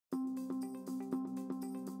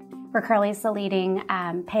Recurly is the leading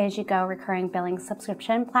pay-as-you-go recurring billing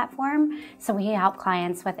subscription platform. So we help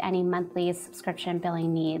clients with any monthly subscription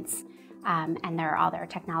billing needs, and they're all their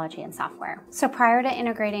technology and software. So prior to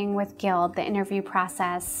integrating with Guild, the interview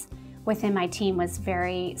process within my team was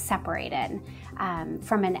very separated.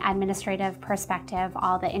 From an administrative perspective,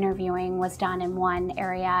 all the interviewing was done in one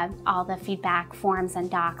area, all the feedback forms and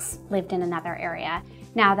docs lived in another area.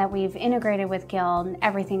 Now that we've integrated with Guild,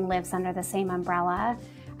 everything lives under the same umbrella,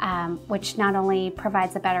 which not only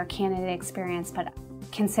provides a better candidate experience, but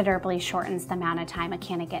considerably shortens the amount of time a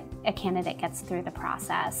candidate gets through the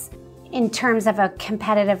process. In terms of a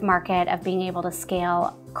competitive market of being able to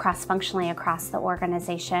scale cross-functionally across the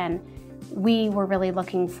organization, we were really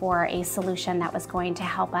looking for a solution that was going to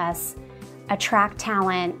help us attract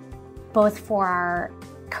talent, both for our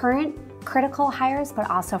current critical hires, but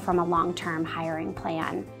also from a long-term hiring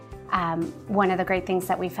plan. One of the great things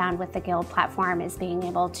that we found with the Guild platform is being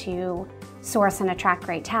able to source and attract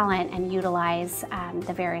great talent and utilize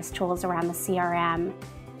the various tools around the CRM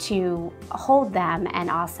to hold them and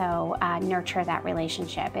also nurture that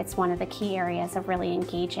relationship. It's one of the key areas of really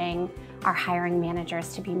engaging our hiring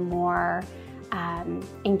managers to be more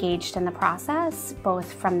engaged in the process,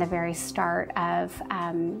 both from the very start of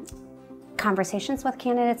conversations with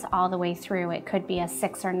candidates all the way through. It could be a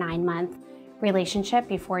 6 or 9 month relationship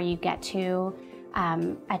before you get to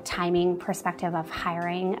a timing perspective of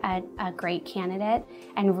hiring a great candidate,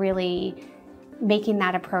 and really making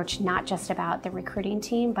that approach not just about the recruiting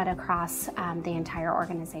team, but across the entire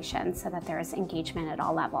organization so that there's engagement at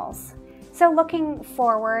all levels. So looking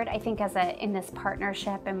forward, I think in this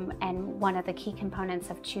partnership, and one of the key components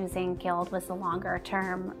of choosing Guild was the longer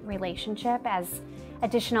term relationship. As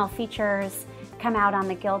additional features come out on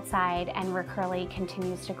the Guild side and Recurly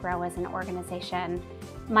continues to grow as an organization,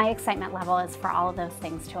 my excitement level is for all of those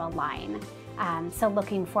things to align. So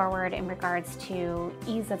looking forward in regards to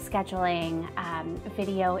ease of scheduling,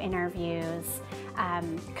 video interviews,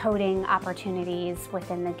 coding opportunities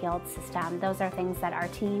within the Guild system, those are things that our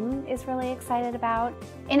team is really excited about.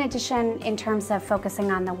 In addition, in terms of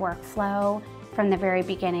focusing on the workflow from the very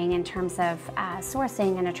beginning, in terms of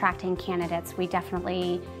sourcing and attracting candidates, we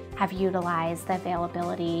definitely have utilized the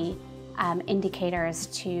availability indicators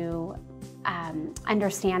to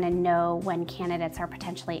understand and know when candidates are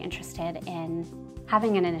potentially interested in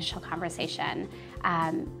having an initial conversation.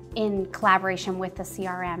 In collaboration with the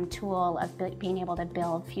CRM tool of being able to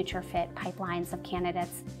build future fit pipelines of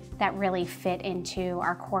candidates that really fit into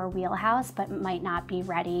our core wheelhouse but might not be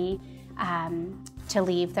ready to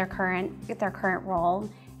leave their current role.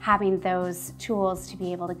 Having those tools to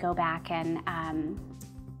be able to go back and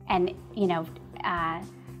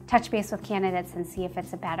touch base with candidates and see if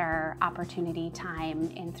it's a better opportunity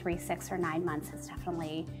time in 3, 6, or 9 months has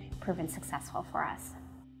definitely proven successful for us.